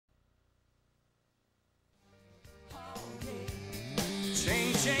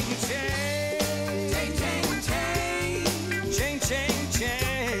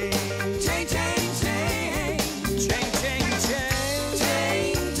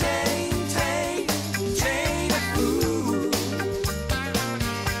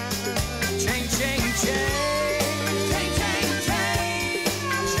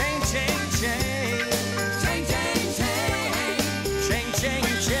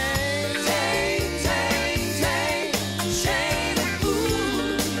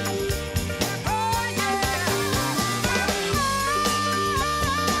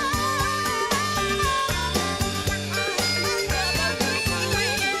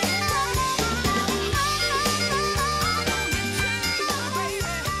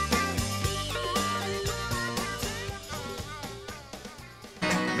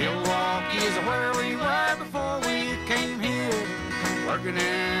Milwaukee's where we were before we came here, working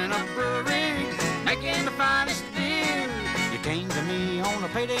in a brewery, making the finest beer. You came to me on a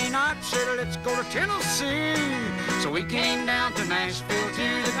payday night, said let's go to Tennessee. So we came down to Nashville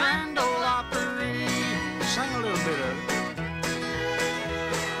to the Grand Ole Opry. Sing a little bit of it.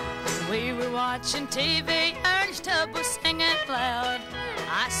 We were watching TV, Ernest Tubb was singing loud.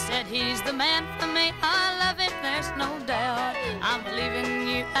 I said he's the man for me, I love him, there's no doubt. I'm leaving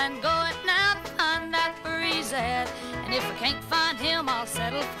you and going now to find out where he's at. And if I can't find him, I'll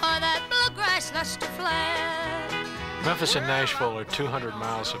settle for that bluegrass luster flat. Memphis and Nashville are 200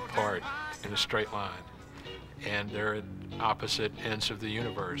 miles apart in a straight line, and they're at opposite ends of the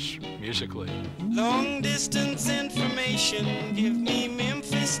universe musically. Long distance information, give me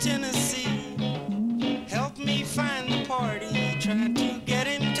Memphis, Tennessee. Help me find the party, trying to get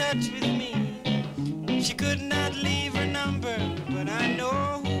in touch with me. She could not leave her number, but I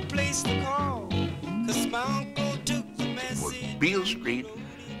know who placed the call, 'cause my uncle took the message. Was Beale Street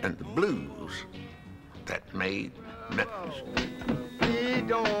and the blues that made Memphis.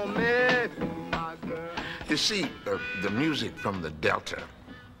 You see, the music from the Delta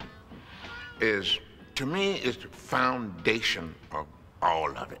is, to me, is the foundation of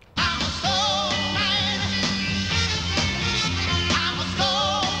all of it.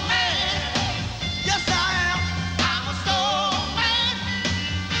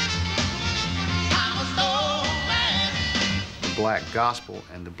 Black gospel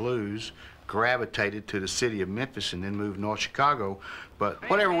and the blues gravitated to the city of Memphis and then moved north Chicago. But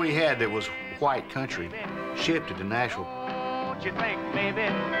whatever we had that was white country shifted to Nashville. Don't you think maybe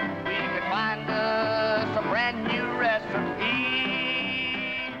we could find some brand new restaurant?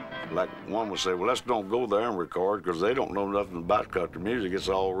 Like one would say, well, let's don't go there and record because they don't know nothing about country music. It's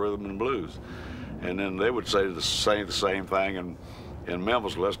all rhythm and blues. And then they would say the same thing in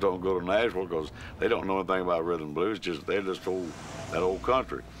Memphis, let's don't go to Nashville because they don't know anything about rhythm and blues. They're just that old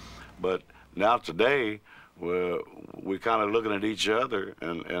country. But now today, we're kind of looking at each other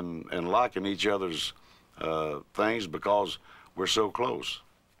and liking each other's things because we're so close.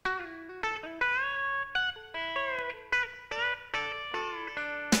 I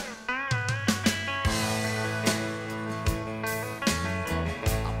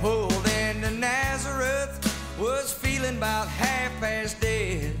pulled into Nazareth, was feeling about half past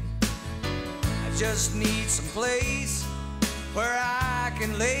dead. I just need some place where I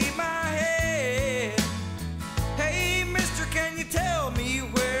can lay my head. Hey, mister, can you tell me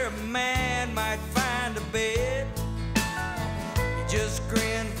where a man might find a bed? He just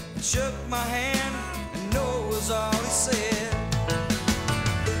grinned and shook my hand, and no was all he said.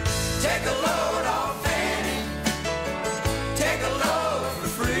 Take a load off Fanny, take a load for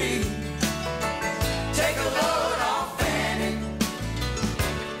free. Take a load off Fanny,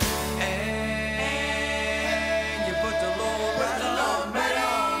 and you put the load right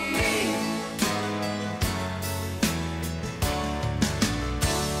on me.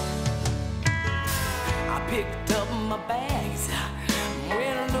 I picked up my bags,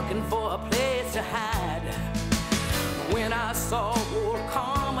 went looking for a place to hide. When I saw old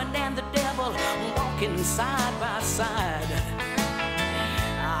Carmen and the devil walking side by side,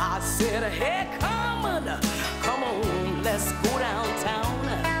 I said, hey, Carmen, come on, let's go downtown.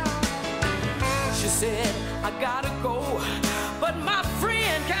 She said, I gotta go, but my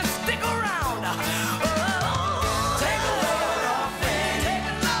friend can stick around. Take a load off Fanny,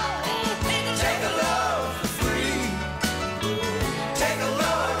 take a load for free. Take a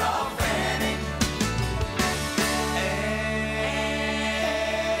load off Fanny,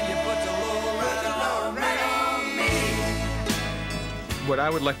 and you put the load right on me. What I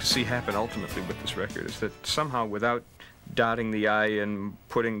would like to see happen ultimately with this record is that somehow, without dotting the I and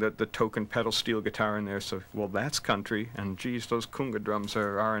putting the token pedal steel guitar in there, so, well, that's country, and geez, those conga drums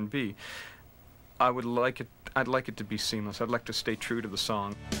are R&B. I would like it I'd like it to be seamless. I'd like to stay true to the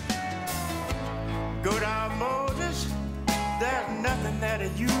song. Go down, Moses, there's nothing that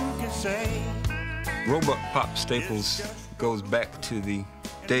you can say. Roebuck Pop Staples goes back to the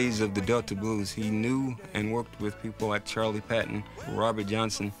days of the Delta Blues. He knew and worked with people like Charlie Patton, Robert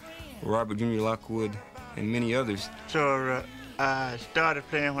Johnson, Robert Junior Lockwood, and many others. So I started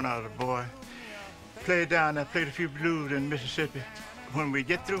playing when I was a boy. Played down there, played a few blues in Mississippi. When we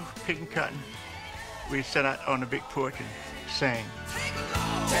get through picking cotton, we sit out on the big porch and sing.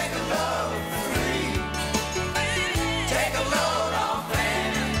 Take a load free. Take a load off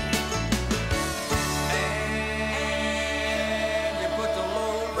Fanny. And you put the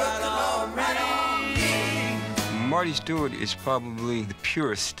load right on me. Marty Stewart is probably the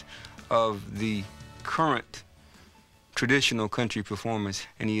purest of the current traditional country performers,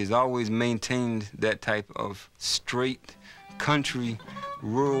 and he has always maintained that type of straight country,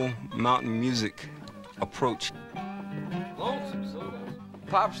 rural, mountain music approach.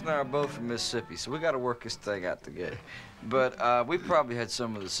 Pops and I are both from Mississippi, so we got to work this thing out together. But we probably had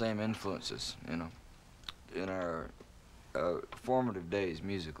some of the same influences, you know, in our formative days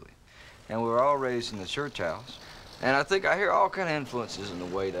musically. And we were all raised in the church house. And I think I hear all kind of influences in the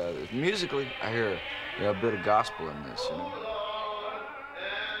way that musically, I hear a bit of gospel in this, you know.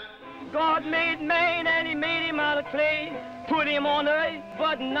 God made man and he made him out of clay, put him on earth,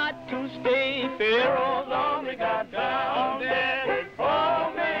 but not to stay. Pharaoh's army got down there.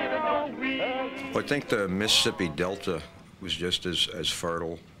 Oh, baby, don't weep. Well, I think the Mississippi Delta was just as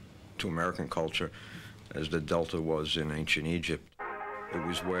fertile to American culture as the Delta was in ancient Egypt. It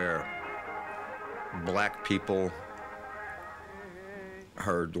was where black people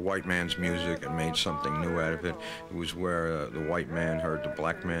heard the white man's music and made something new out of it. It was where the white man heard the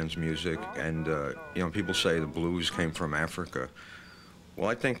black man's music, and you know, people say the blues came from Africa. Well,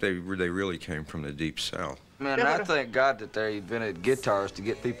 I think they really came from the Deep South. Man, I thank God that they invented guitars to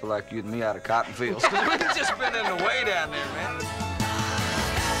get people like you and me out of cotton fields. We've just been in the way down there, man.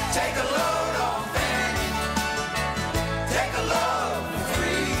 Take a load off Fanny. Take a load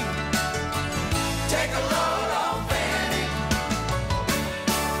free. Take a load off Fanny.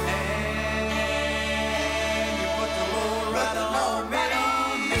 And you put the load right on me.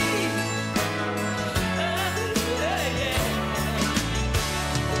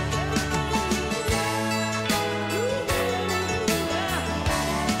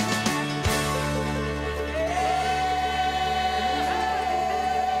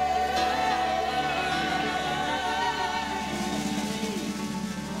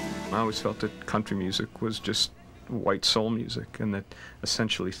 I always felt that country music was just white soul music, and that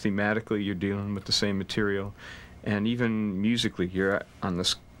essentially thematically you're dealing with the same material, and even musically you're on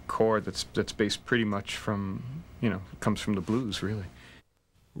this chord that's based pretty much from, you know, comes from the blues, really.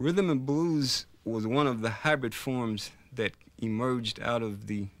 Rhythm and blues was one of the hybrid forms that emerged out of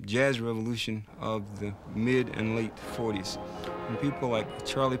the jazz revolution of the mid and late 40s. And people like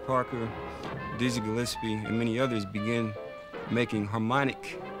Charlie Parker, Dizzy Gillespie, and many others began making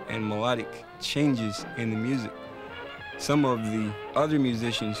harmonic and melodic changes in the music. Some of the other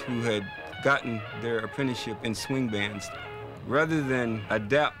musicians who had gotten their apprenticeship in swing bands, rather than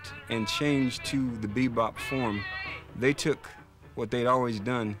adapt and change to the bebop form, they took what they'd always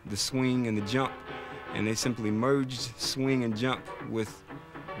done, the swing and the jump, and they simply merged swing and jump with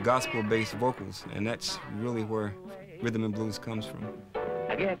gospel-based vocals, and that's really where rhythm and blues comes from.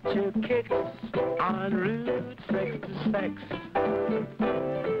 I get your kicks on Route 66.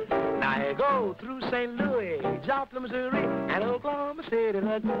 Now you go through St. Louis, Joplin, Missouri, and Oklahoma City.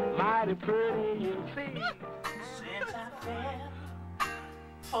 That's mighty pretty, you'll see. Since I fell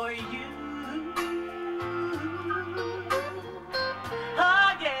for you,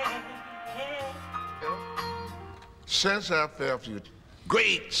 oh yeah, yeah. Since I Fell for You,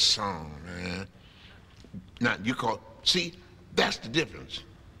 great song, man. Now, you call, see, that's the difference.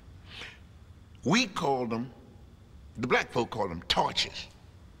 We call them, the black folk call them torches.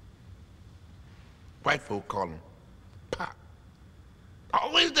 White folk call them pop.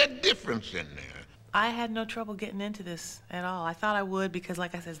 Always that difference in there. I had no trouble getting into this at all. I thought I would because,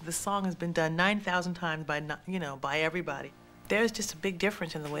 like I said, this song has been done 9,000 times by, you know, by everybody. There's just a big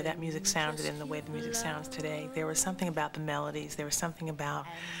difference in the way that music sounded and the way the music sounds today. There was something about the melodies, there was something about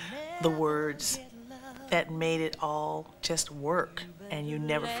the words that made it all just work, and you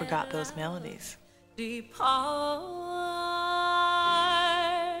never forgot those melodies. Depart.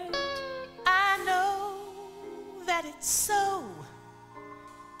 I know that it's so,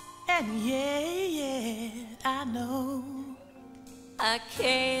 and yeah, I know I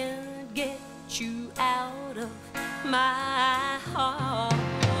can't get you out of my heart.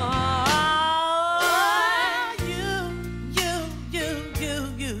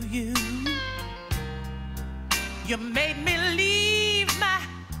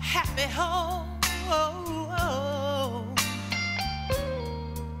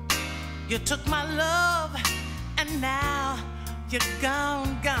 You took my love, and now you're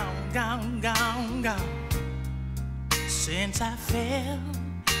gone, gone, gone, gone, gone. Since I fell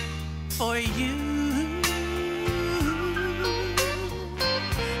for you,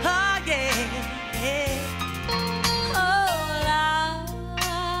 oh yeah, yeah.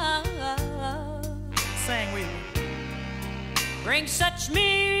 Sang with me. Bring such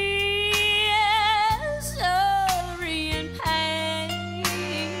misery and pain.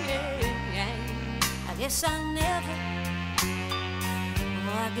 I guess I'll never,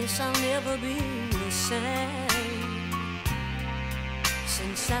 oh, I guess I'll never be the same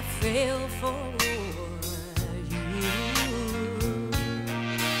since I fell for you.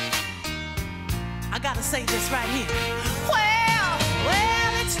 I gotta say this right here. Well,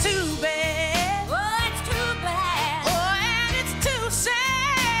 it's too bad.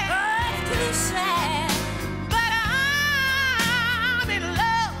 Sad. But I'm in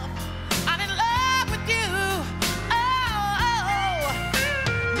love with you. Oh,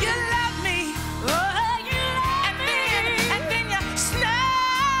 you love me. Oh, you love me. And then you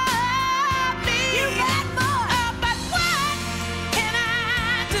snub me. You got more. But what can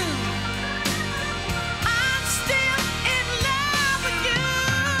I do? I'm still in love with you.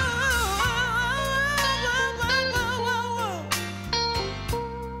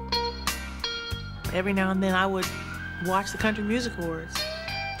 Every now and then I would watch the Country Music Awards,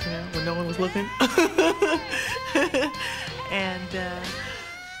 you know, when no one was looking. And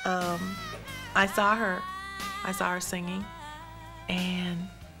I saw her singing, and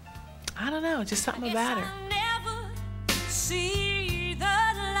I don't know, just something about her. Never see the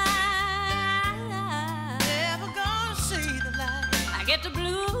light. Never gonna see the light. I get the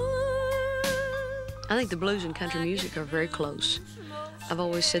blues. I think the blues and country music are very close. I've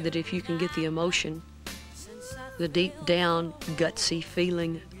always said that if you can get the emotion, the deep down gutsy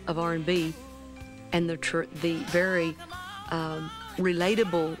feeling of R&B, and the very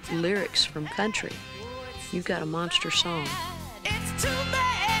relatable lyrics from country, you've got a monster song. It's too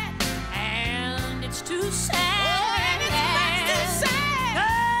bad, and it's too sad.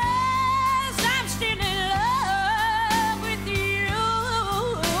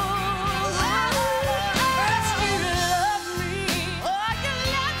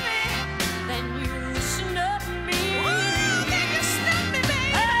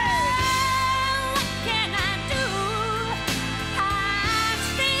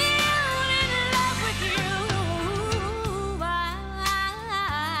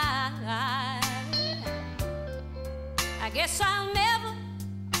 I guess I'll never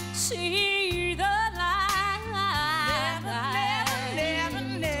see the light. Never,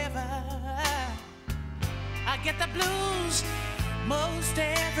 never. I get the blues most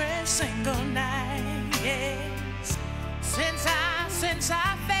every single night. Yes. Since I fell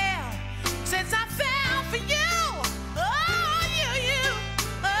for you. Oh,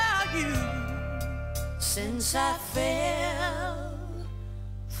 you. Since I fell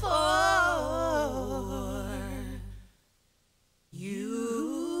for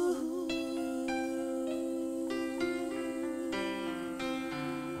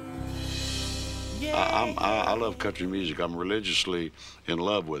I love country music. I'm religiously in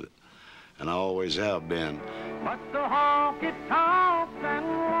love with it, and I always have been. But the honky tonks and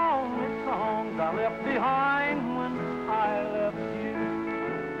lonely songs I left behind when I left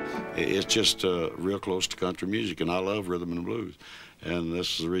you. It's just real close to country music, and I love rhythm and blues, and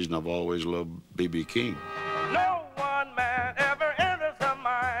this is the reason I've always loved B.B. King. No one man ever enters her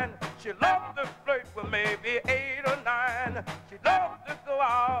mind. She loved to flirt with maybe 8 or 9. She loved to go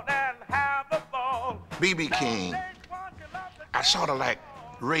out and have a ball. B.B. King, I sort of like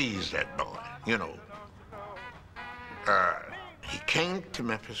raised that boy, you know. He came to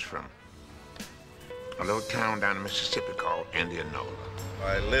Memphis from a little town down in Mississippi called Indianola.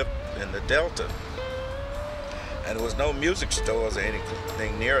 I lived in the Delta, and there was no music stores or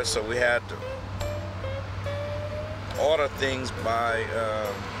anything near us, so we had to order things by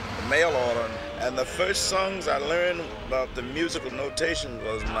mail order. And the first songs I learned about the musical notation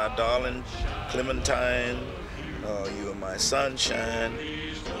was My Darling Clementine, You Are My Sunshine,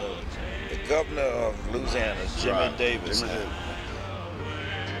 the governor of Louisiana, Jimmy Davis.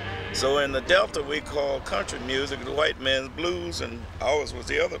 So in the Delta, we called country music the white man's blues, and ours was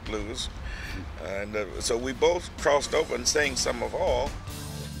the other blues. And so we both crossed over and sang some of all.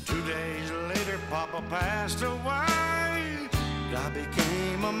 2 days later, Papa passed away. I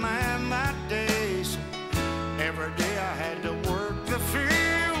became a man that day. So every day I had to work the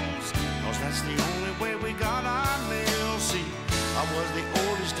fields, 'cause that's the only way we got our meals. See, I was the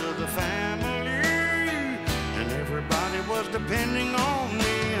oldest of the family, and everybody was depending on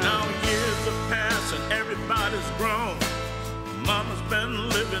me. Now, yeah. baby's grown. Mama's been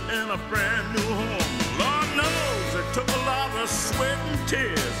living in a brand new home. Lord knows it took a lot of sweat and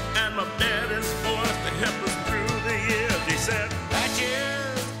tears, and my daddy's voice to help us through the years. He said,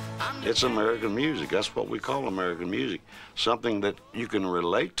 Patches, it's American music. That's what we call American music. Something that you can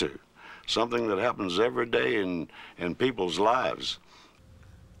relate to. Something that happens every day in people's lives.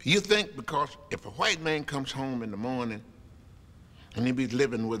 You think because if a white man comes home in the morning and he be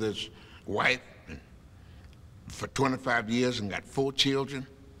living with his wife for 25 years and got 4 children,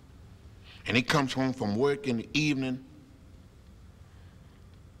 and he comes home from work in the evening,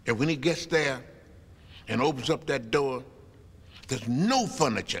 and when he gets there and opens up that door, there's no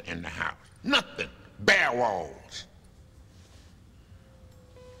furniture in the house, nothing, bare walls.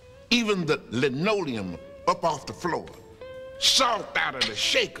 Even the linoleum up off the floor, salt out of the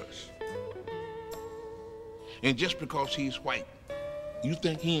shakers. And just because he's white, you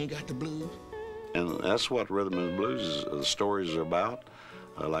think he ain't got the blues? And that's what rhythm and blues the stories are about,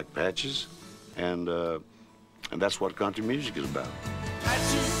 like Patches, and that's what country music is about.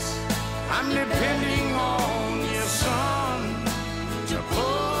 Patches, I'm depending on your son to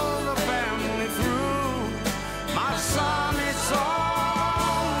pull the family through. My son, it's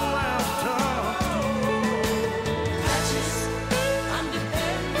all left up to you. Patches, I'm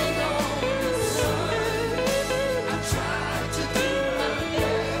depending on your son. I tried to do my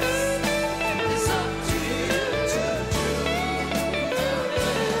best. It's up to you to do your best.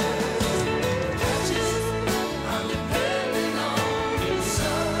 Patches, I'm depending on your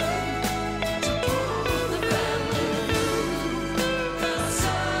son to pull the family through. My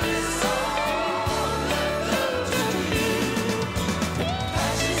son, it's all left up to you. Patches, I'm depending on your son. I tried to do my best. It's up to you to do your best. Patches, I'm depending on your son to pull the family through. My son, it's all up to you.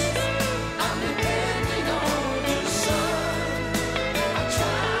 Patches, I'm depending on your son. I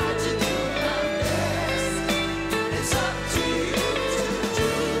tried to do my best. It's up to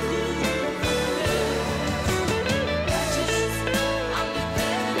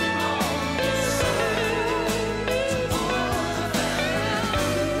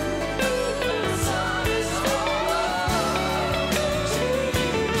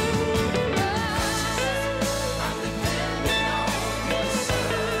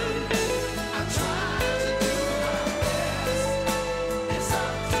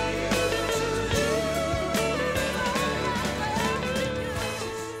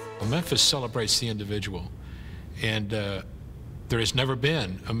Well, Memphis celebrates the individual, and there has never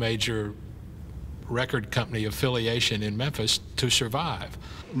been a major record company affiliation in Memphis to survive.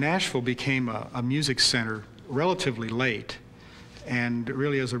 Nashville became a music center relatively late, and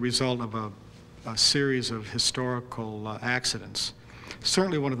really as a result of a series of historical accidents.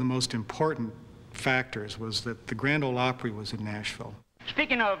 Certainly one of the most important factors was that the Grand Ole Opry was in Nashville.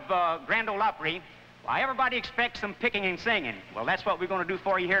 Speaking of Grand Ole Opry, why, everybody expects some picking and singing. Well, that's what we're going to do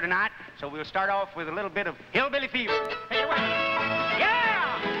for you here tonight. So we'll start off with a little bit of Hillbilly Fever. Take it away.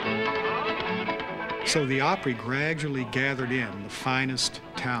 Yeah! So the Opry gradually gathered in the finest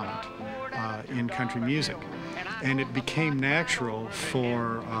talent in country music, and it became natural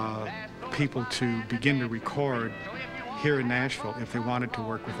for people to begin to record here in Nashville if they wanted to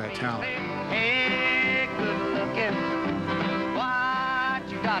work with that talent. Hey, good looking, what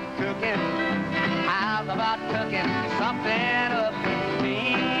you got cooking? How's about cooking something up for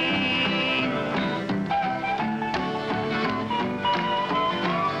me?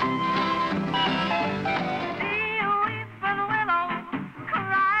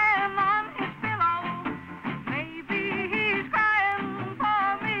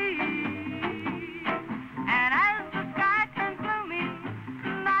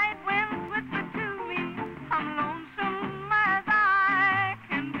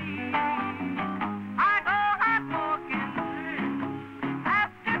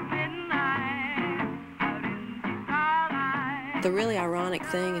 The really ironic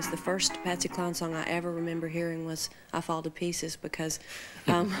thing is the first Patsy Cline song I ever remember hearing was I Fall to Pieces, because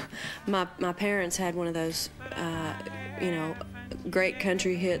my parents had one of those, you know, great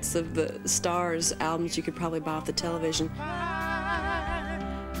country hits of the Stars albums you could probably buy off the television.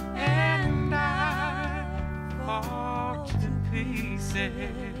 And I fall to pieces.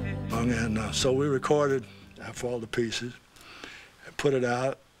 And so we recorded I Fall to Pieces, and put it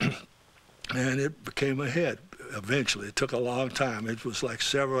out, and it became a hit. Eventually, it took a long time. It was like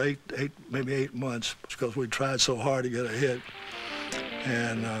maybe 8 months, because we tried so hard to get a hit.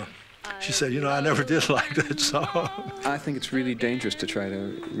 And she said, you know, I never did like that song. I think it's really dangerous to try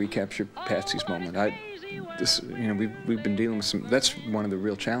to recapture Patsy's moment. You know, we've been dealing with some. That's one of the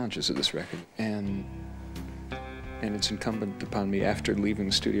real challenges of this record, and it's incumbent upon me after leaving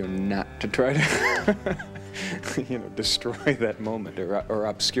the studio not to try to you know, destroy that moment or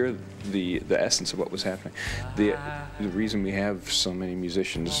obscure the essence of what was happening. The reason we have so many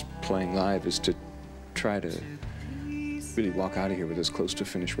musicians playing live is to try to really walk out of here with as close to a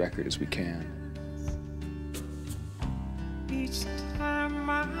finished record as we can. Each time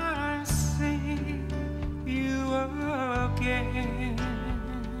I see you again,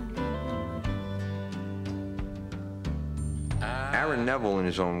 Aaron Neville, in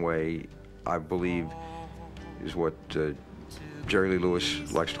his own way, I believe, is what Jerry Lee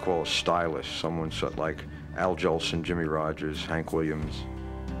Lewis likes to call a stylist, someone like Al Jolson, Jimmy Rogers, Hank Williams.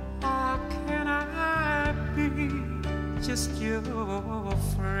 how can I be just your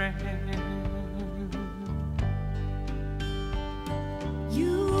friend?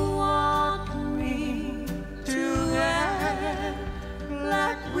 You want me to act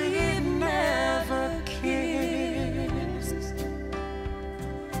like we've never kissed.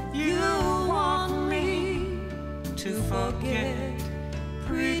 You want me to forget,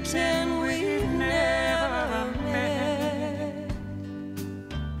 pretend we've never met.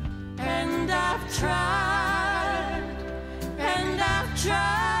 And I've tried, and I've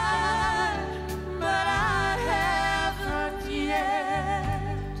tried, but I haven't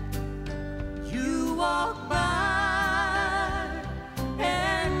yet. You walk by,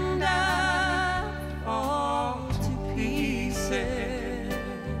 and I fall to pieces.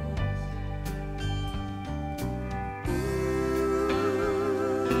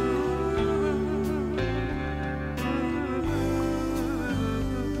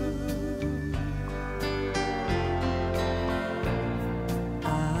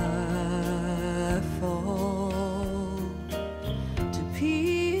 I fall to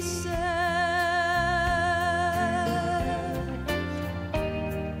pieces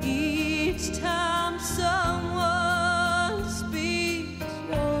each time someone speaks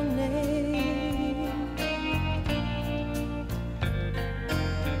your name.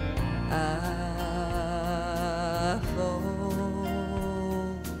 I fall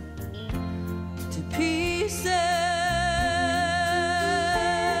to pieces.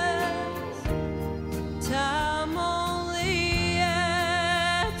 Time only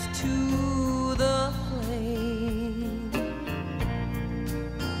adds to the flame.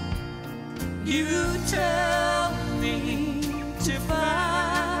 You tell me to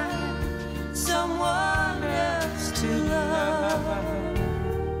find someone else to love,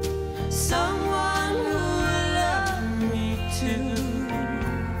 someone who loves me too,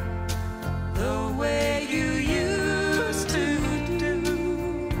 the way you used to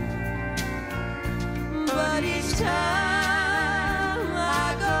do. But each time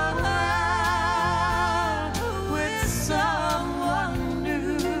I go out with someone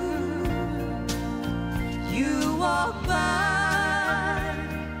new, you walk by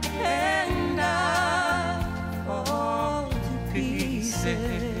and I fall to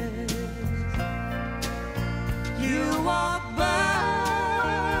pieces. You walk by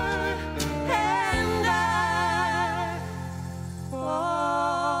and I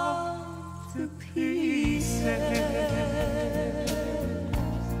fall to pieces.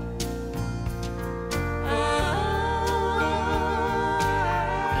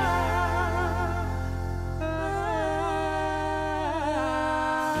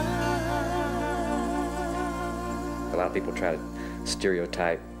 A lot of people try to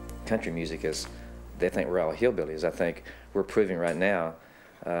stereotype country music as they think we're all hillbillies. I think we're proving right now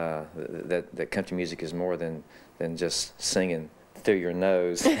that country music is more than just singing through your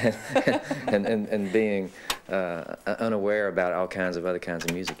nose and being unaware about all kinds of other kinds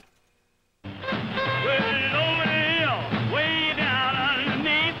of music.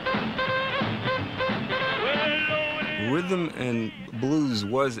 Rhythm and blues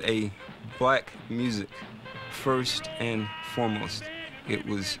was a black music first and foremost. It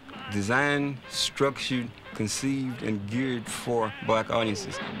was designed, structured, conceived, and geared for black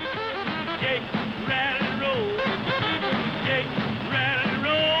audiences.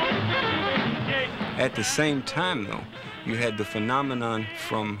 At the same time, though, you had the phenomenon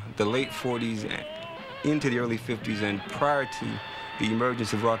from the late 40s into the early 50s and prior to the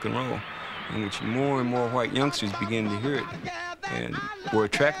emergence of rock and roll, in which more and more white youngsters began to hear it and were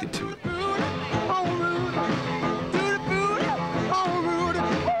attracted to it.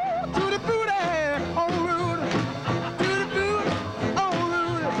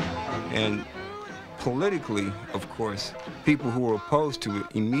 And politically, of course, people who were opposed to it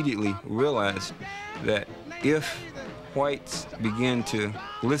immediately realized that if whites began to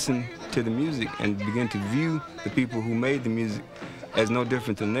listen to the music and begin to view the people who made the music as no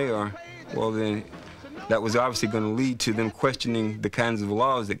different than they are, well then that was obviously going to lead to them questioning the kinds of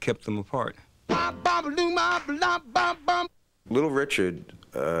laws that kept them apart. Little Richard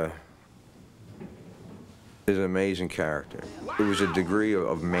is an amazing character. It was a degree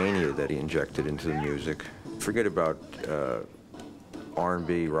of mania that he injected into the music. Forget about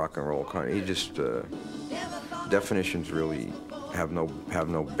R&B, rock and roll. He just definitions really have no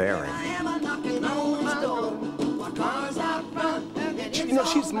bearing. You know,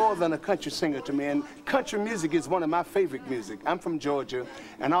 she's more than a country singer to me, and country music is one of my favorite music. I'm from Georgia,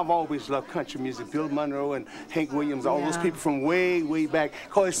 and I've always loved country music. Bill Monroe and Hank Williams, all those people from way, way back,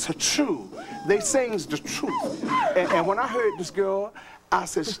 because it's the truth. They sings the truth. And when I heard this girl, I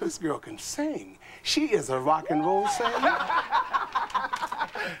said, this girl can sing. She is a rock and roll singer.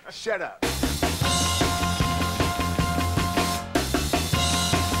 Shut up.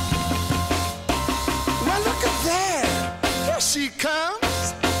 Well, look at that. Here she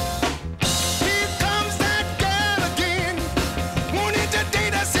comes. Here comes that girl again. Wanted to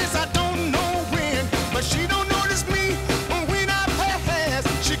date her since I don't know when. But she don't notice me when I pass.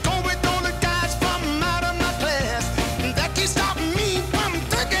 She go with all the guys from out of my class. That keeps stopping me from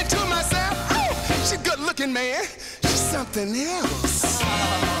thinking to myself, oh, she's good looking, man. She's something else.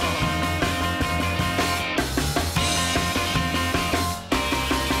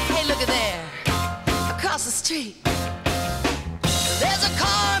 Hey, look at there. Across the street, there's a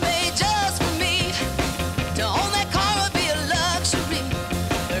car made just for me. To own that car would be a luxury.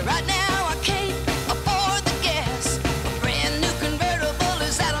 But right now I can't afford the gas. A brand new convertible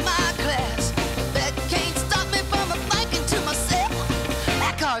is out of my class. That can't stop me from thinking to myself,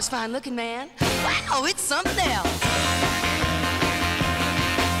 that car's fine looking, man. Wow, it's something else.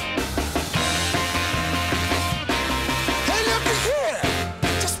 Hey, look at here.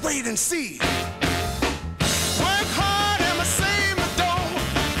 Just wait and see. Work hard and save my dough.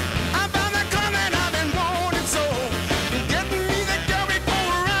 I found the car that I've been wanting so. Getting me the girl we go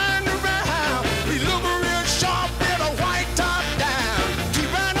round and round. We look real sharp with a white top down.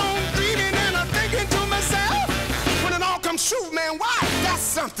 Keep right on dreaming and I'm thinking to myself, when it all comes true, man, why? That's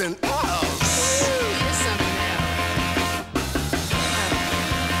something else. It's something else.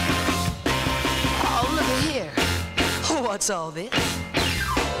 Oh, look at here. What's all this?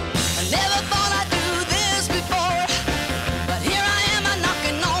 I never thought I'd do this before, but here I am, I'm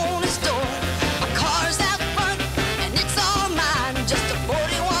knocking on his door. My car's out front, and it's all mine. Just a 41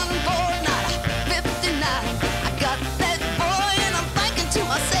 Ford, not a 59. I got that boy, and I'm thinking to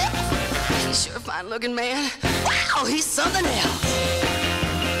myself, he's sure a fine looking man. Wow, he's something else.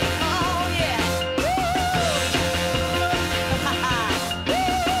 Oh, yeah.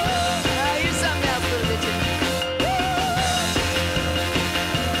 You're something else, little Richard.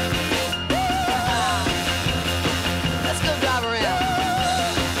 Let's go drive around.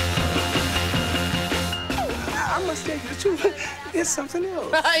 I must tell you the truth. It's something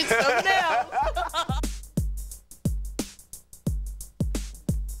else. It's something else.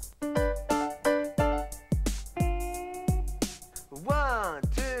 One,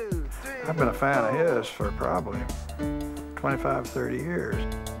 two, three. I've been a fan of his for probably 25, 30 years.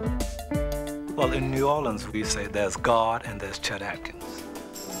 Well, in New Orleans, we say there's God and there's Chet Atkins.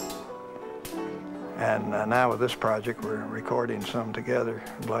 And now with this project, we're recording some together,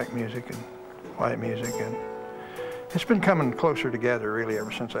 black music and white music, and it's been coming closer together really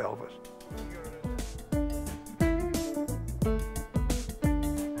ever since Elvis.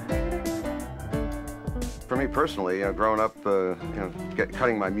 For me personally, growing up,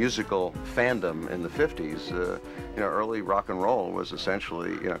 cutting my musical fandom in the 50s, early rock and roll was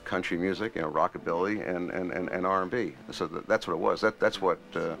essentially, country music, rockabilly and R&B. So that's what it was. That's what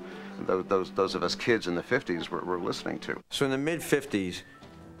those of us kids in the 50s were listening to. So in the mid-50s,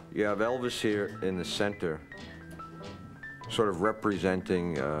 you have Elvis here in the center, sort of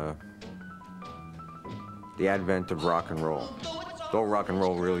representing the advent of rock and roll. Though rock and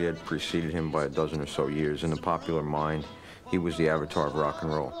roll really had preceded him by a dozen or so years, in the popular mind, he was the avatar of rock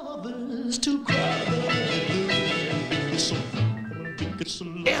and roll.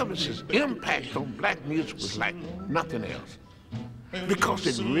 Elvis's impact on black music was like nothing else, because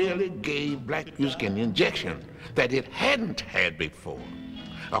it really gave black music an injection that it hadn't had before.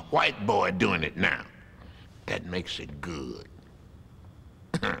 A white boy doing it now, that makes it good.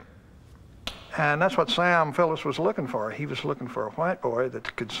 And that's what Sam Phillips was looking for. He was looking for a white boy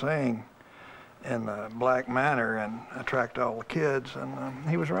that could sing in a black manner and attract all the kids, and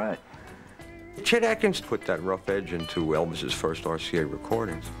he was right. Chet Atkins put that rough edge into Elvis's first RCA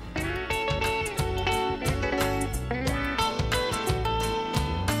recordings.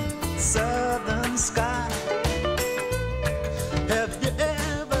 Southern sky. Have you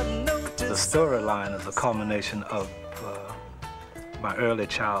ever noticed? The storyline is a culmination of my early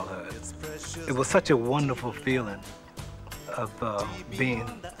childhood. It was such a wonderful feeling of being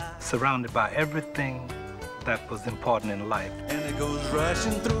surrounded by everything that was important in life. And it goes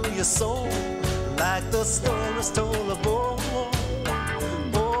rushing through your soul like the stories told of old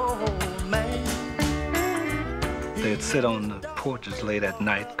man. They'd sit on the porches late at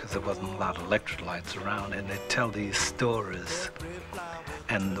night because there wasn't a lot of electric lights around, and they'd tell these stories.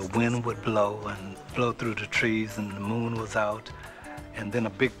 And the wind would blow and blow through the trees, and the moon was out, and then a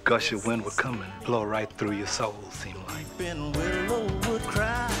big gush of wind would come and blow right through your soul, seemed like. Weeping willow would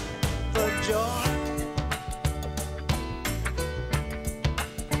cry for joy.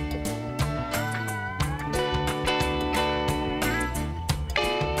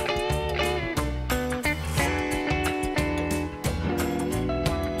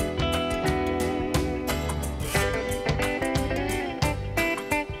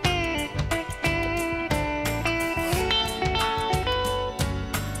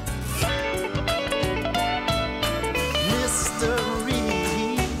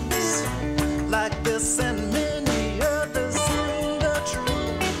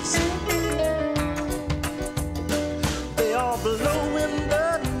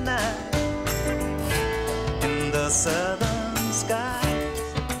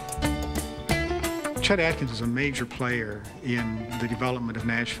 Chet Atkins is a major player in the development of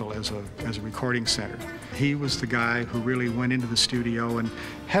Nashville as a recording center. He was the guy who really went into the studio and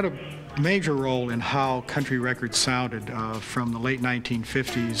had a major role in how country records sounded from the late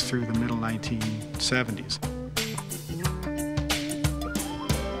 1950s through the middle 1970s.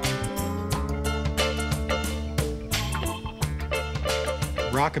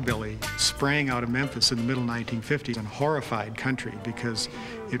 Rockabilly sprang out of Memphis in the middle 1950s and horrified country because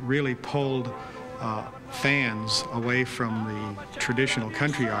it really pulled fans away from the traditional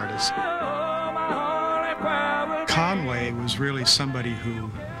country artists. Conway was really somebody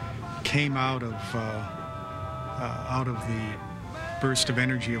who came out of the burst of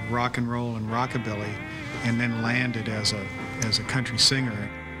energy of rock and roll and rockabilly, and then landed as a country singer.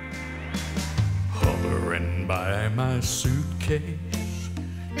 Hovering by my suitcase,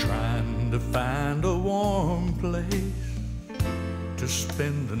 trying to find a warm place to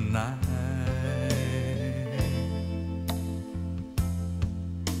spend the night.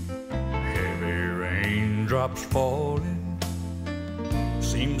 Drops falling,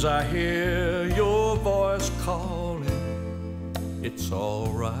 seems I hear your voice calling. It's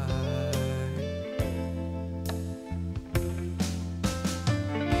all right.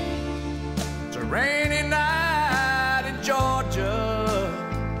 It's a rainy night in Georgia,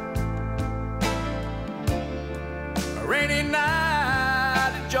 a rainy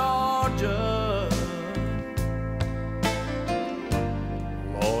night in Georgia.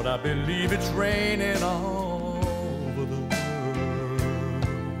 Lord, I believe it's raining on.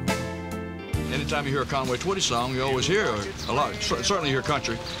 Anytime you hear a Conway Twitty song, you always hear a lot. Certainly you hear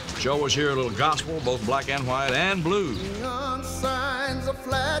country, but you always hear a little gospel, both black and white, and blues. Neon signs are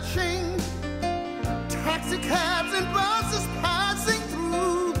flashing, taxi cabs and buses passing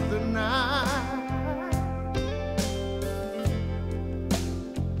through the night.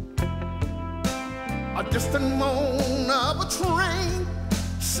 A distant moan of a train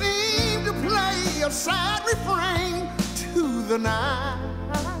seemed to play a sad refrain to the night.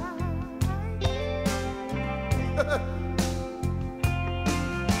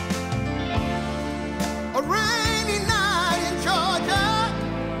 A rainy night in Georgia,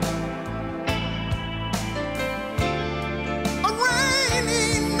 a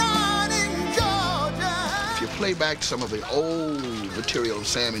rainy night in Georgia. If you play back some of the old material of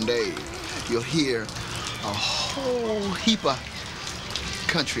Sam and Dave, you'll hear a whole heap of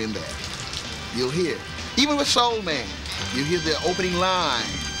country in there. You'll hear, even with Soul Man, you hear the opening line.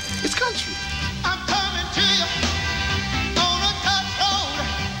 It's country. I'm coming to you on a tough road.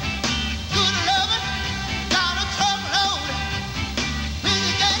 Good loving, got a tough load. When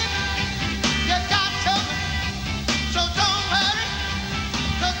you get it, you got something. So don't worry,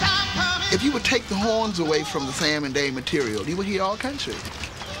 'cause I'm coming. If you would take the horns away from the Sam and Dave material, you would hear all country.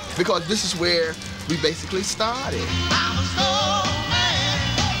 Because this is where we basically started. I'm a soul man.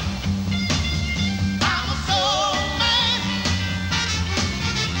 I'm a soul man.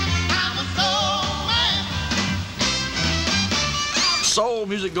 I'm a soul man. Soul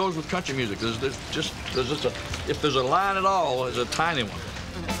music goes with country music. There's just if there's a line at all, it's a tiny one.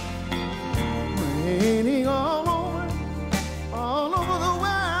 Raining all over the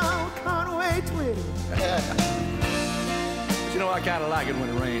world, Conway Twitty. You know, I kind of like it when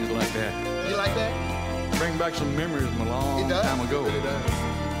it rains like that. You like that? Bring back some memories from a long time ago. It does.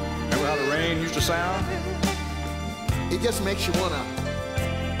 Remember how the rain used to sound? It just makes you wanna,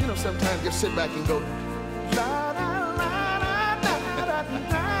 know, sometimes just sit back and go, la da la da da da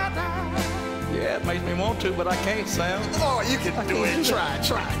da da. Yeah, it makes me want to, but I can't, Sam. Oh, you can do it. Try.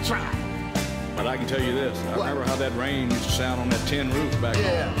 But I can tell you this. I remember how that rain used to sound on that tin roof back home.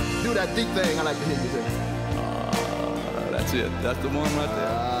 Yeah, do that deep thing. I like to hear you do. That's it. That's the one right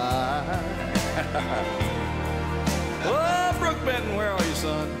there. Oh, Brooke Benton, where are you,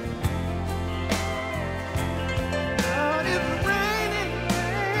 son?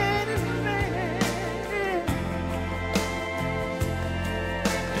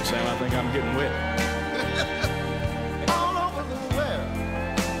 Hey, Sam, I think I'm getting wet. All over the world.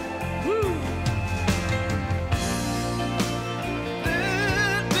 Woo!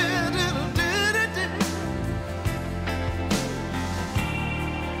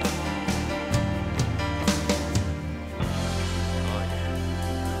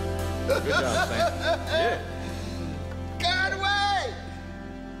 Good job, Sam. Yeah. God away!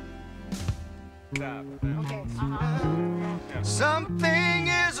 Okay. Something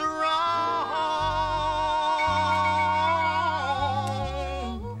is wrong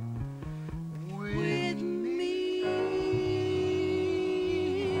with me.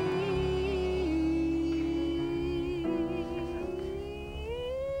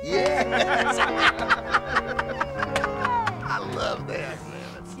 Yes! I love that.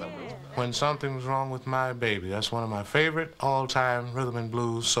 When Something's Wrong with My Baby. That's one of my favorite all-time rhythm and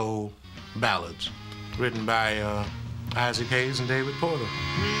blues soul ballads, written by Isaac Hayes and David Porter.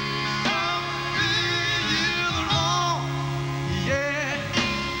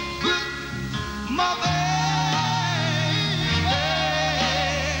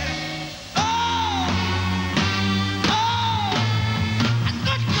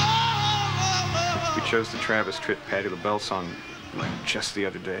 We chose the Travis Tritt Patti LaBelle song like just the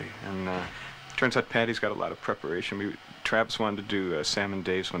other day, and turns out Patty's got a lot of preparation. Travis wanted to do Sam and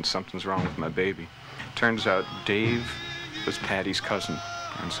Dave's When Something's Wrong with My Baby. Turns out Dave was Patty's cousin,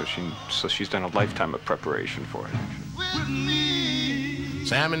 and so she's done a lifetime of preparation for it.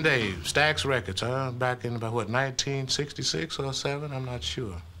 Sam and Dave, Stax Records, back in about, what, 1966 or 7? I'm not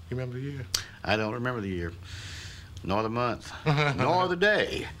sure. You remember the year? I don't remember the year, nor the month, nor the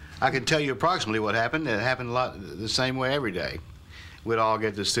day. I can tell you approximately what happened. It happened a lot the same way every day. We'd all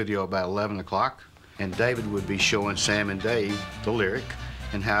get to the studio about 11 o'clock, and David would be showing Sam and Dave the lyric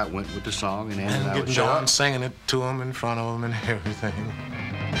and how it went with the song, and then I would show up singing it to them in front of them and everything.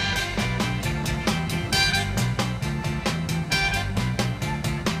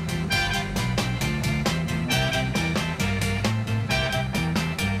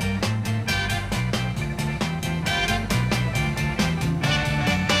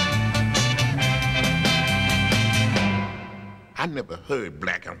 I never heard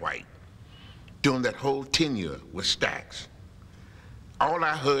black and white during that whole tenure with Stax. All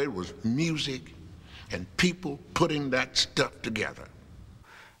I heard was music and people putting that stuff together.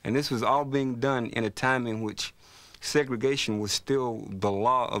 And this was all being done in a time in which segregation was still the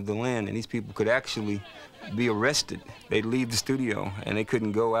law of the land, and these people could actually be arrested. They'd leave the studio and they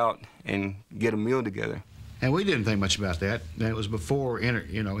couldn't go out and get a meal together. And we didn't think much about that. It was before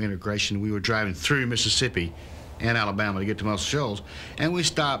integration. We were driving through Mississippi and Alabama to get to Muscle Shoals, and we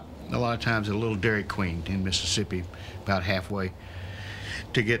stopped a lot of times at a little Dairy Queen in Mississippi, about halfway,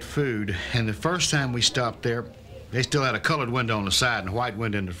 to get food. And the first time we stopped there, they still had a colored window on the side and a white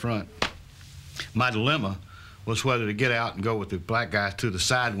window in the front. My dilemma was whether to get out and go with the black guys to the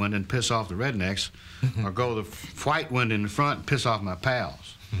side window and piss off the rednecks, or go the white window in the front and piss off my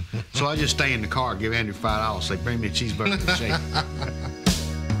pals. So I just stay in the car, give Andrew $5, say, bring me a cheeseburger to the shake.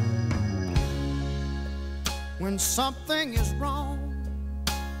 When something is wrong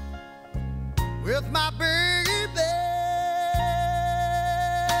with my baby,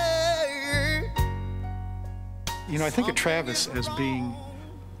 You know, I think of Travis as being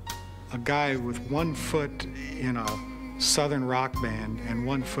a guy with one foot in a Southern rock band and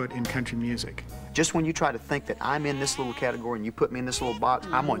one foot in country music. Just when you try to think that I'm in this little category and you put me in this little box,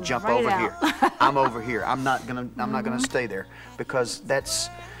 I'm gonna jump Right over out. here. I'm over here. I'm not gonna stay there, because that's,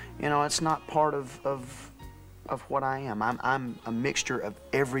 you know, it's not part of what I am. I'm a mixture of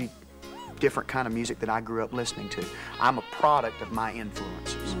every different kind of music that I grew up listening to. I'm a product of my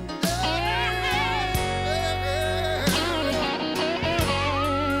influences.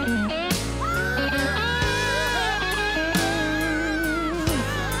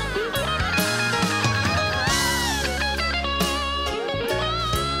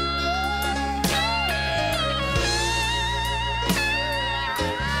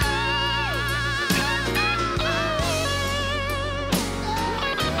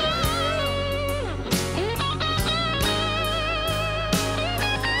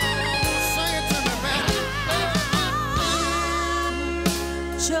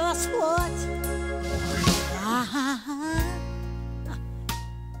 just what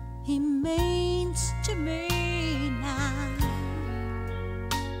he means to me now.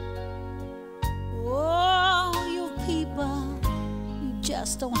 Oh, you people, you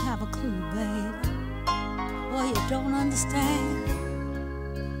just don't have a clue, baby. Well, you don't understand.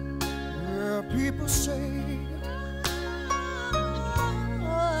 Well, people say,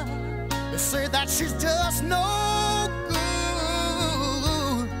 they say that she's just no good.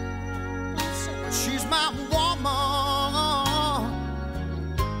 She's my woman.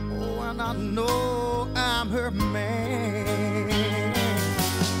 Oh, and I know I'm her man.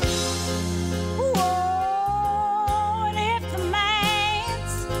 Whoa, and if the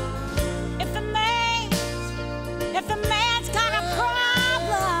man's got a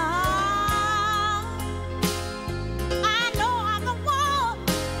problem, I know I'm the one.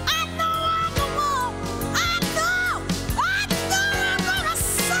 I know I'm the one. I know I'm gonna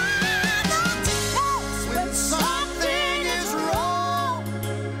sign the test when something is wrong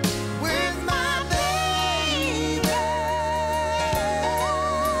with my baby.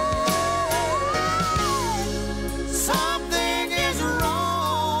 Something is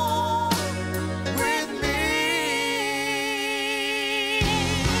wrong with me.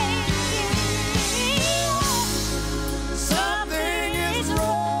 Something is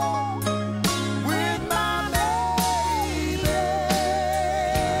wrong with my baby.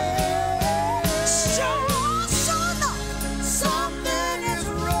 Sure enough, something is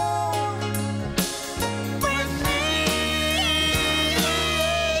wrong with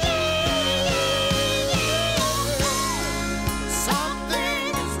Something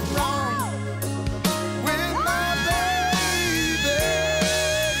is wrong with my baby.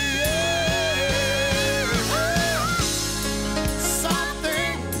 Something is wrong.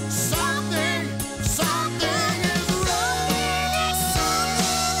 Something is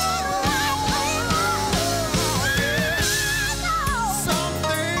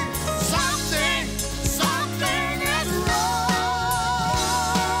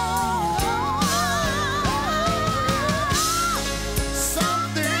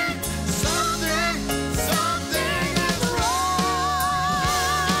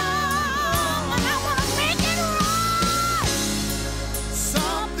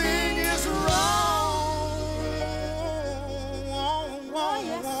Something is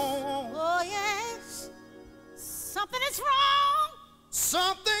wrong. Oh yes, something is wrong.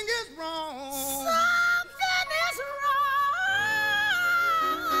 Something is wrong. Something is wrong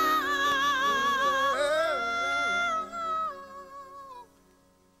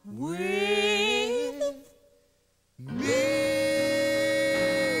with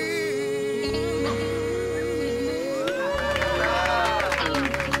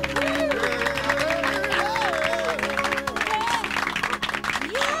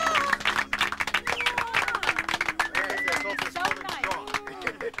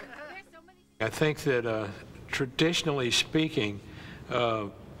I think that traditionally speaking,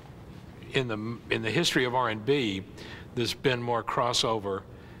 in the history of R&B, there's been more crossover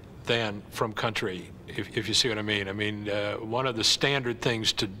than from country, if you see what I mean. I mean, one of the standard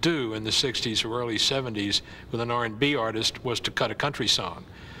things to do in the 60s or early 70s with an R&B artist was to cut a country song.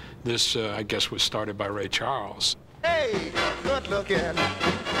 This, I guess, was started by Ray Charles. Hey, good looking.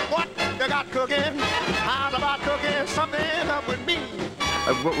 What you got cooking? How's about cooking something up with me?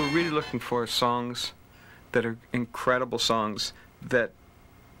 What we're really looking for are songs that are incredible songs that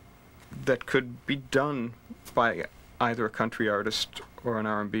could be done by either a country artist or an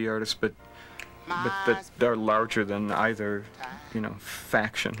R&B artist, but that they're larger than either,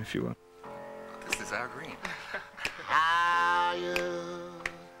 faction, if you will. This is Al Green. How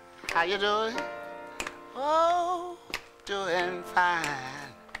you doing? Oh, doing fine.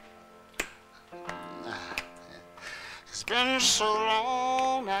 It's been so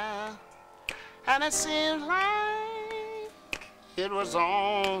long now, and it seems like it was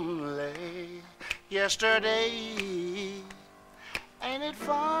only yesterday. Ain't it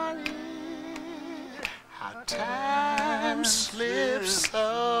funny how time slips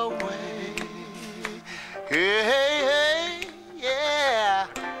away? Hey, hey, hey, yeah.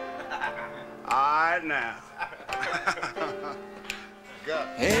 All right now.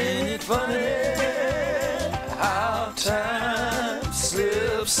 Ain't it funny how time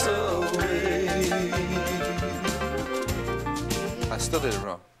slips away? I still did it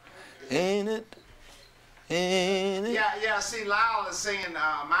wrong. Ain't it? Yeah, see, Lyle is singing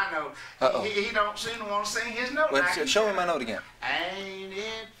my note. Uh-oh. He don't seem to want to sing his note. Wait, like show me my note again. Ain't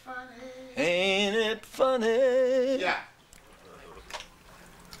it funny? Ain't it funny? Yeah.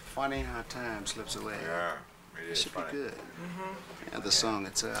 Funny how time slips away. Yeah, It should be good. Yeah, the song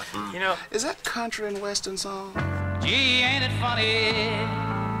itself. You know, is that country and western song? Gee, ain't it funny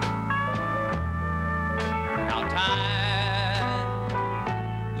how time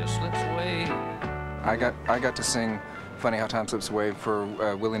just slips away? I got to sing "Funny How Time Slips Away" for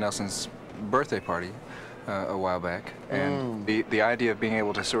Willie Nelson's birthday party a while back, and the idea of being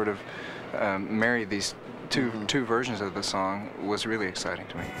able to sort of marry these two versions of the song was really exciting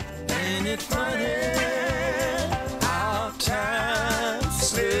to me. Ain't it funny how time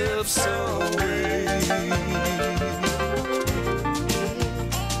slips away?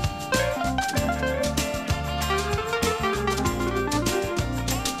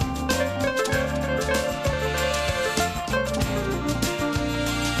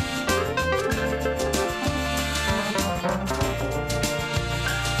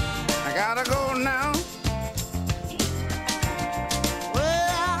 I gotta go now.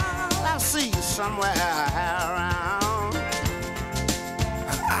 Well, I'll see you somewhere around.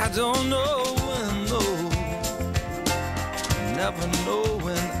 I don't know when, though. Never know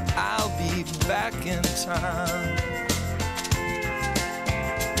when I'll be back in time.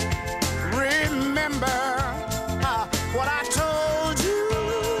 Remember what I told you.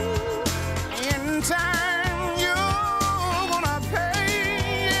 In time, you're gonna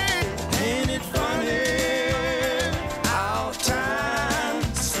pay. Ain't it funny how time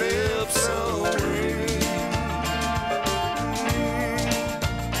slips away?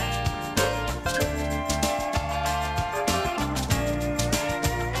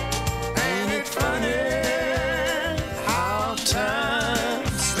 Ain't it funny how time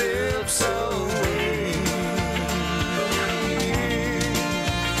slips away?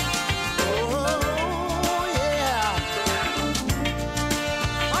 Oh, yeah.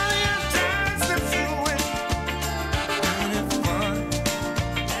 Funny how time slips away. Ain't it funny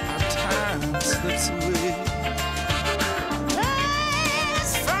how time slips away?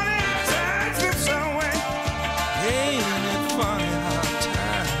 It's funny how time slips away. Ain't it funny how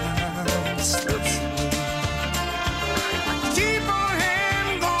time slips away? Keep on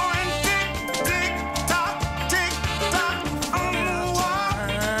hand going, tick, tick, tock, on the wall.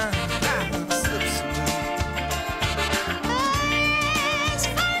 Time slips away. It's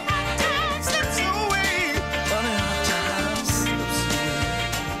funny how time slips away. Funny how time slips away.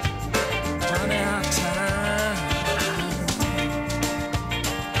 Funny how time.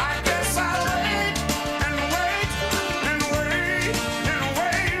 I guess I'll wait and wait and wait and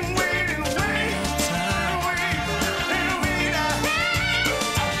wait and wait and wait and wait and wait.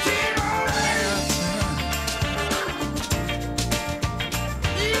 Keep on waiting.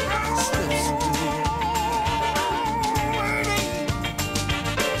 Keep on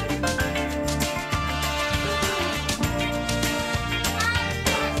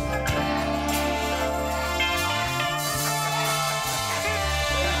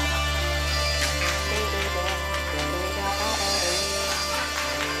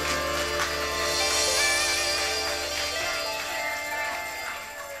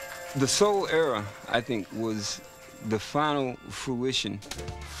The soul era, I think, was the final fruition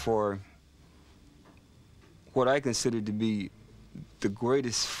for what I consider to be the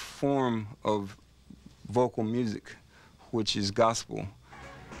greatest form of vocal music, which is gospel,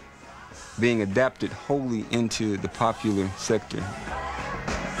 being adapted wholly into the popular sector.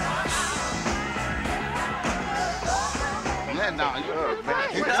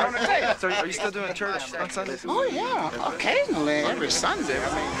 So are you still doing church on Sundays? Oh, yeah. Occasionally, every Sunday. I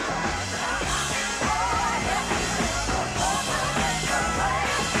mean,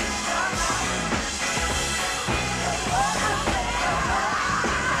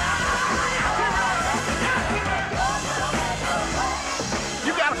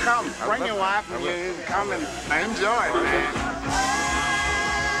 you gotta come. Bring your wife and you come and enjoy it, man.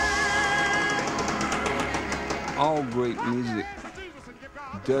 All great music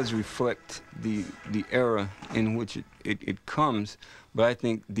does reflect the era in which it comes, but I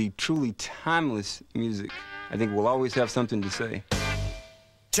think the truly timeless music, I think, will always have something to say.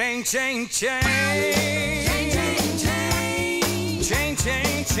 Chain, chain, chain. Chain, chain, chain. Chain,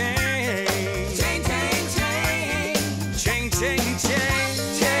 chain, chain. Chain, chain, chain. Chain, chain, chain.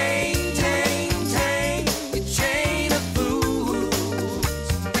 Chain, chain, chain. A chain of fools.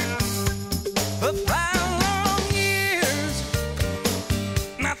 For 5 long years,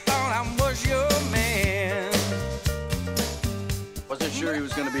 I thought I was your man. Wasn't sure he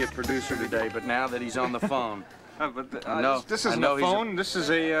was going to be a producer today, but now that he's on the phone. No, this isn't a phone. This is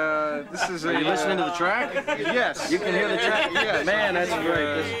a. Are you listening to the track? Yes. You can hear the track. Yes. Man, that's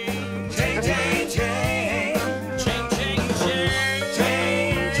great. Chain, chain, chain. Chain, chain,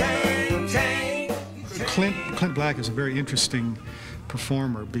 chain. Chain, chain, chain. Clint Clint Black is a very interesting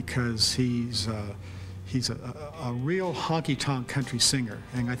performer because he's a real honky-tonk country singer,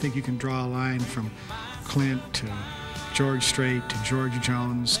 and I think you can draw a line from Clint to George Strait to George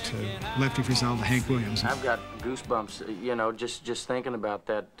Jones to Lefty Frizzell to Hank Williams. I've got goosebumps, you know, just thinking about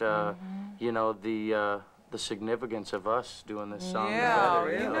that. You know, the significance of us doing this song Yeah, together.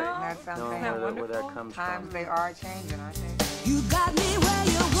 really. You know, That's something knowing where that comes Times from. they are changing, aren't they? You got me where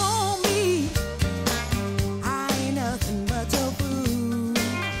you want me. I ain't nothing but your fool.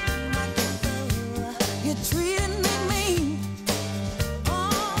 You're treating me mean.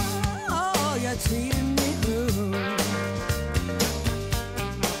 Oh, you're treating me cruel.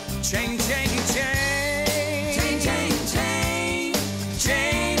 Chain, chain, chain. Chain, chain, chain.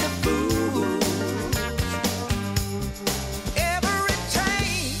 Chain of fools. Every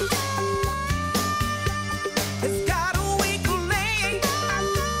chain has got a weak link.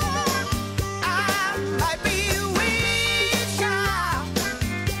 I might be weak, child,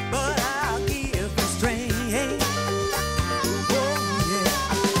 but I'll give the strength. Oh, yeah.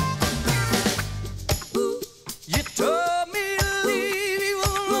 You told me to leave you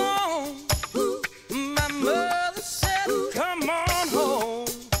alone. My mother said, come on home.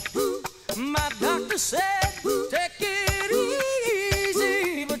 My doctor said, take it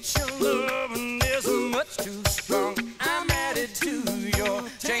easy, but your loving is much too strong. I'm added to your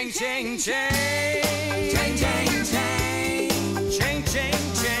chain, chain, chain. Chain, chain, chain. Chain, chain,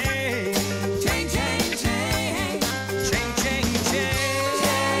 chain. Chain, chain, chain. Chain, chain, chain.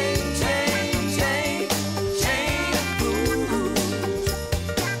 Chain, chain, chain. Chain of fools.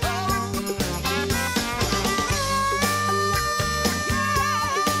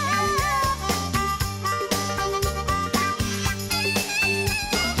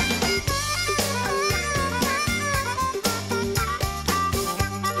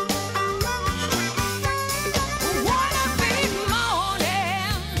 One of these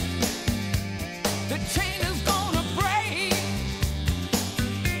mornings, the chain is gonna break.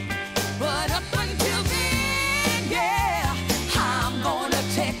 But up until then, yeah, I'm gonna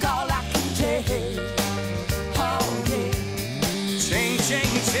take all I can take. Oh, yeah. Chain,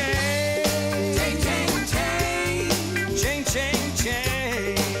 chain, chain. Chain, chain, chain. Chain, chain,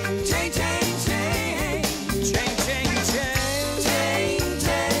 chain. Chain, chain, chain. Chain, chain, chain. Chain,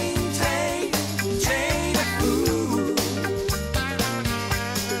 chain, chain. Chain of fools.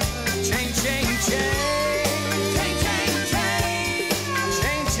 Chain, chain, chain. Chain, chain, chain.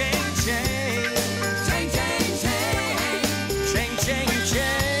 Chain, chain, chain. Chain, chain, chain. Chain, chain, chain.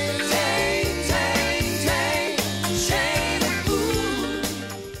 Chain, chain, chain. Chain of fools.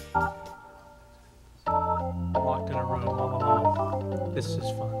 Locked in a room all alone. This is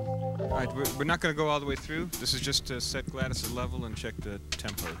fun. All right, we're not going to go all the way through. This is just to set Gladys at level and check the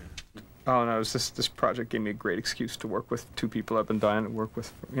tempo here. Oh no, this project gave me a great excuse to work with two people I've been dying to work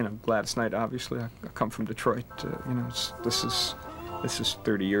with. You know, Gladys Knight, obviously. I come from Detroit. You know, this is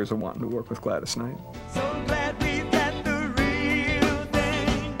 30 years of wanting to work with Gladys Knight.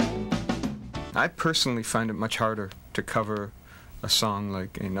 I personally find it much harder to cover a song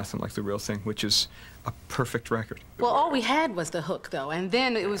like Ain't Nothing Like the Real Thing, which is a perfect record. Well, all we had was the hook, though, and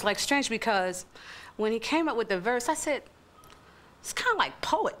then it was like strange because when he came up with the verse, I said, it's kind of like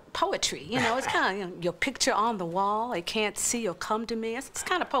poetry, you know. It's kind of, you know, your picture on the wall. They can't see or come to me. It's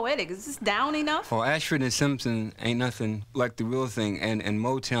kind of poetic. Is this down enough? Well, Ashford and Simpson Ain't Nothing Like the Real Thing, and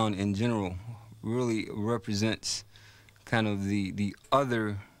Motown in general really represents kind of the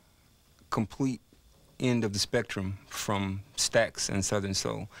other complete end of the spectrum from Stax and Southern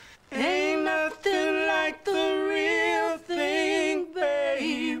Soul. Ain't nothing like the real thing,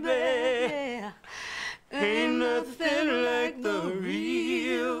 baby. Ain't nothing like the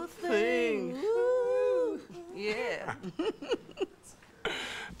real thing. Ooh, yeah.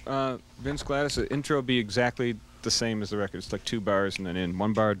 Vince Gladys, the intro will be exactly the same as the record. It's like 2 bars and then in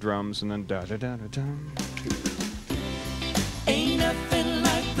 1 bar drums and then da da da da da. Ain't nothing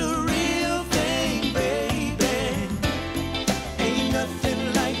like the real thing, baby. Ain't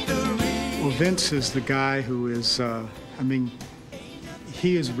nothing like the real. Well, Vince is the guy who is, I mean,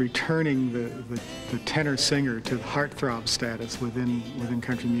 he is returning the tenor singer to heartthrob status within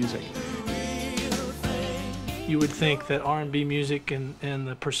country music. You would think that R&B music and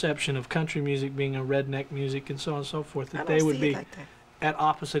the perception of country music being a redneck music and so on and so forth, that they would be at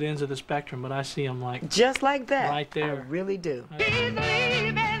opposite ends of the spectrum, but I see them like just like that. Right there. I really do. Leaving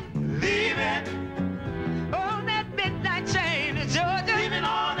on that midnight train to Georgia. Leaving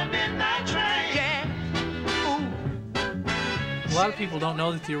on the midnight train. Yeah. A lot of people don't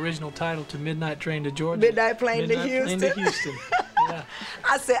know that the original title to Midnight Train to Georgia. Midnight Plane to Houston. Plane to Houston. Yeah.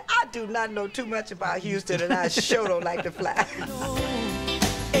 I said, I do not know too much about Houston, and I sure don't like to fly.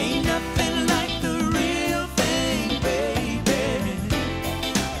 Ain't nothing like the real thing, baby.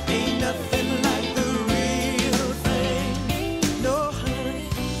 Ain't nothing like the real thing. No, honey.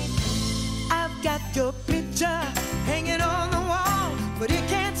 I've got your picture hanging on the wall, but you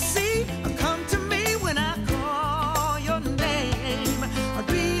can't see. Come to me when I call your name. I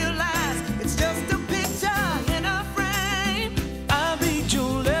realize it's just a picture in a frame. I read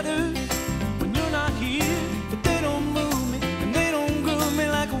your letters when you're not here, but they don't move me and they don't groove me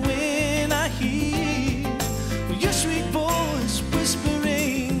like when I hear your sweet voice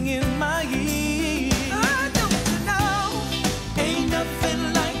whispering in my ear. Don't you know? Ain't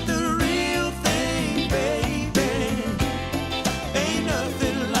nothing like the real thing, baby. Ain't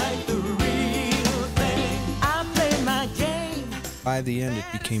nothing like the real thing. I play my game. By the end, it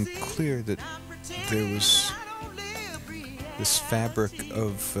became clear that there was this fabric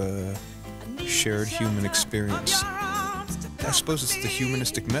of shared human experience. I suppose it's the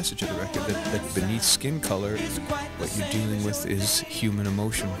humanistic message of the record, that beneath skin color, what you're dealing with is human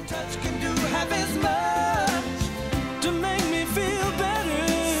emotion. Can do half as much to make me feel better.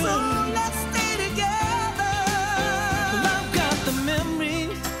 So let's stay together. Well, I've got the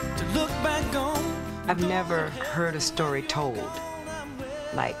memories to look back on. I've never heard a story told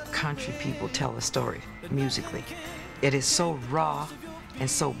like country people tell a story musically. It is so raw and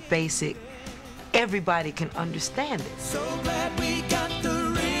so basic, everybody can understand it. So glad we got the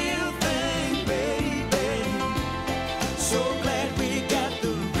real thing, baby. So glad we got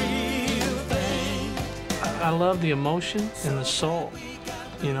the real thing. I love the emotion and the soul,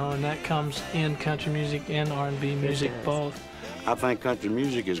 you know, and that comes in country music and R&B music both. I think country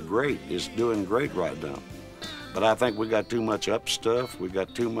music is great. It's doing great right now. But I think we got too much up stuff. We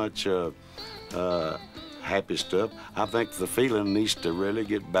got too much happy stuff. I think the feeling needs to really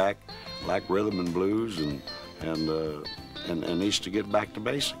get back like rhythm and blues and needs to get back to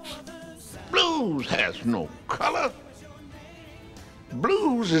basics. Blues has no color.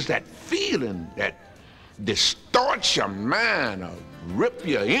 Blues is that feeling that distorts your mind or rip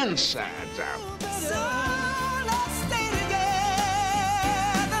your insides out. So let's stay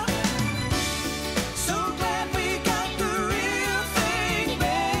together. So glad we got the real thing,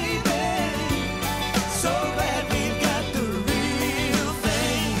 baby. So glad we got the real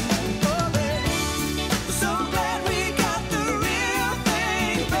thing, oh baby. So glad we got the real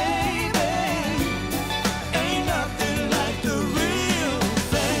thing, baby. Ain't nothing like the real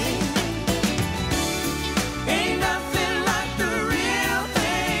thing. Ain't nothing like the real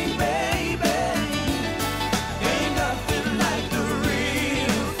thing, baby. Ain't nothing like the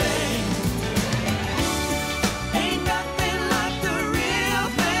real thing. Ain't nothing like the real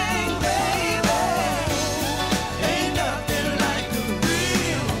thing, baby. Ain't nothing like the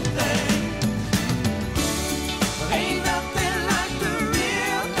real thing. Ain't nothing like the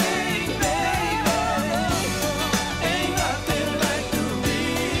real thing, baby. Ain't nothing like the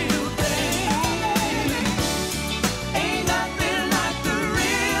real thing. Ain't nothing like the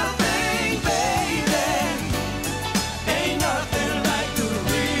real thing, baby. Ain't nothing like the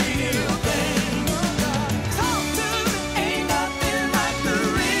real thing. Talk to me. Ain't nothing like the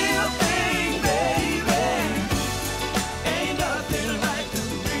real thing, baby. Ain't nothing like the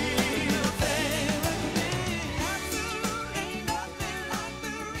real thing. Ain't nothing like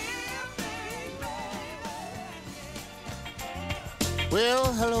the real thing. Well,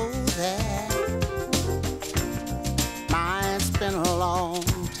 hello there. Mine's been a long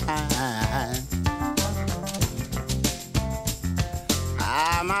time.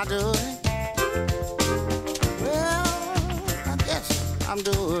 How am I doing? Well, I guess I'm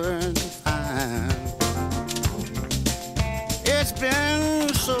doing fine. It's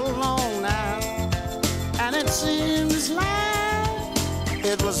been so long now, and it seems like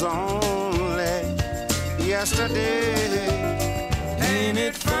it was only yesterday.